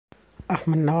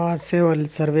Ahmad Nawaz civil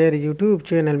surveyor YouTube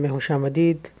channel में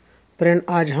खुशामदीद। Friend,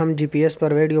 आज हम जीपीएस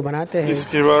पर वीडियो बनाते हैं।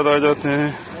 इसके बाद आ जाते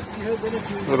हैं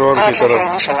रोड की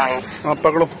तरफ। आप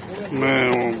पकड़ो, मैं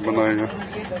वो बनाएगा।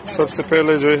 सबसे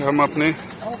पहले जो है हम अपने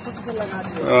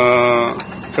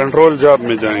कंट्रोल जॉब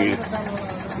में जाएंगे।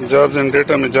 जॉब्स एंड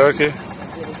डेटा में जाके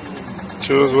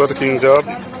choose working job.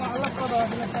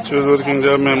 Choose working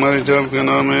job में हमारी जॉब का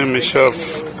नाम है मिशाफ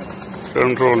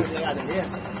कंट्रोल।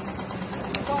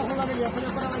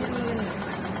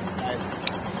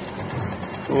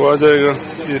 वो आ जाएगा,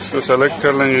 इसको सेलेक्ट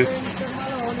कर लेंगे।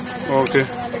 ओके,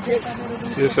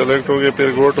 ये सेलेक्ट हो गया।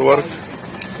 फिर go to work,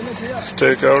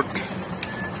 stake out.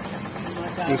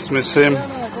 इसमें सेम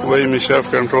वही मिशाफ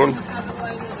कंट्रोल,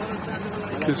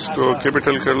 इसको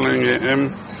कैपिटल कर लेंगे M।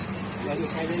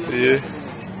 ये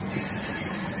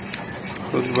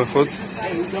खुद ब खुद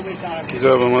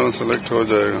जब हमारा सेलेक्ट हो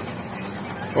जाएगा।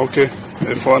 ओके,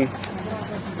 F1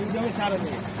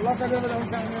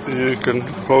 ये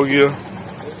हो गया।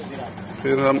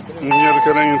 फिर हम नियर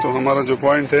करेंगे तो हमारा जो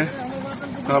पॉइंट है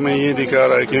हमें ये दिखा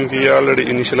रहा है, क्योंकि ये ऑलरेडी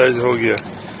इनिशियलाइज हो गया।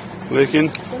 लेकिन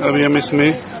अभी हम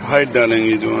इसमें हाइट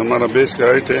डालेंगे, जो हमारा बेस का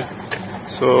हाइट है।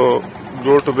 सो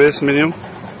go to base menu,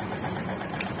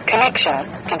 connection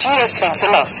to GS14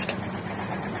 lost.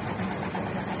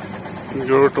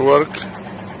 go to work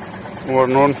or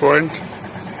known point.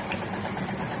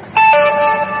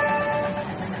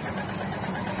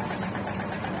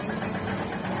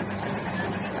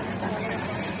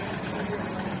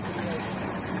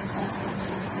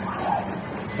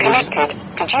 Connected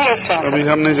to GS14. अभी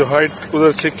हमने जो हाइट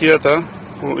उधर चेक किया था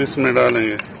वो इसमें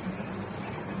डालेंगे।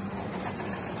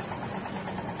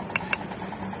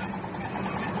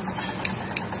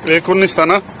 एक 19 था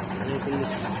ना,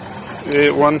 ये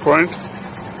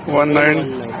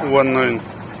 1.1919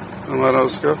 हमारा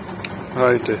उसका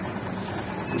हाइट है।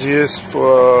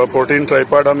 GS14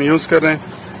 ट्राइपॉड हम यूज कर रहे हैं।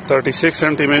 36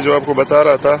 सेंटी में जो आपको बता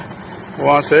रहा था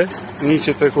वहां से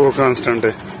नीचे तक वो कांस्टेंट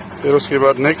है। फिर उसके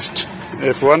बाद नेक्स्ट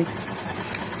F1।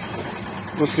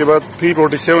 उसके बाद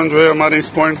 347 जो है हमारे इस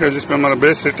पॉइंट का जिसपे हमारा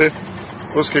बेस सेट है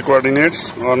उसके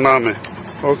कोऑर्डिनेट्स और नाम है।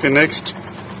 Okay, next.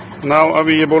 नाउ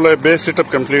अभी ये बोला है base setup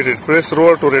completed. Press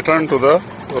row or to return to the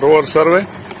row or survey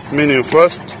menu.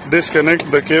 First disconnect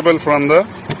the cable from the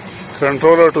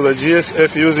controller to the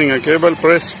GSF using a cable.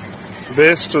 Press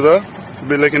base to the,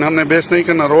 लेकिन हमने base नहीं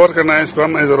करना, row or करना है। इसको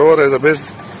हम as a row or as a base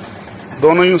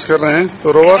दोनों use कर रहे हैं।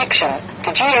 तो row or,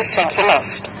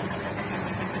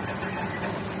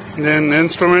 then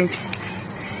instrument,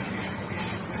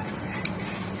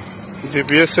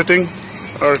 GPS setting,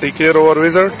 RTK rover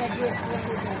wizard,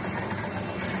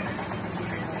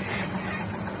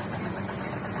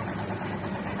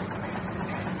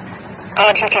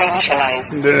 RTK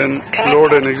initialized. then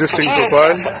load an existing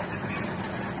profile.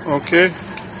 Okay,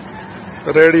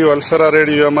 radio, अल्सरा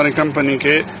radio हमारी कंपनी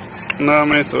के नाम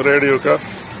है। तो रेडियो का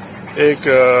एक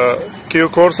क्यू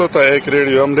कोर्स होता है, एक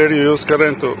रेडियो। हम रेडियो यूज कर रहे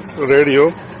हैं, तो रेडियो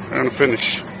एंड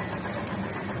फिनिश।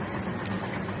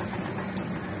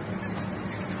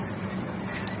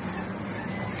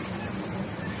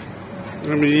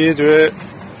 ये जो है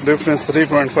डिफरेंस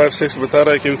 3.56 बता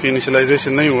रहा है, क्योंकि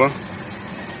इनिशियलाइजेशन नहीं हुआ।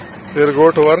 फिर go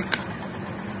to work,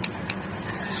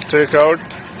 stake out,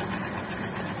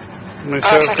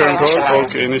 mixer control.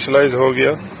 Okay, initialise हो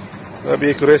गया। अब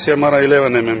एक्यूरेसी हमारा 11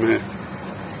 mm है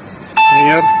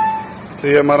नियर। तो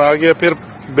ये हमारा आ गया। फिर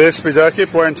बेस पे जाके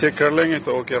पॉइंट चेक कर लेंगे।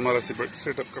 तो ओके, हमारा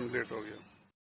सेटअप कंप्लीट हो गया।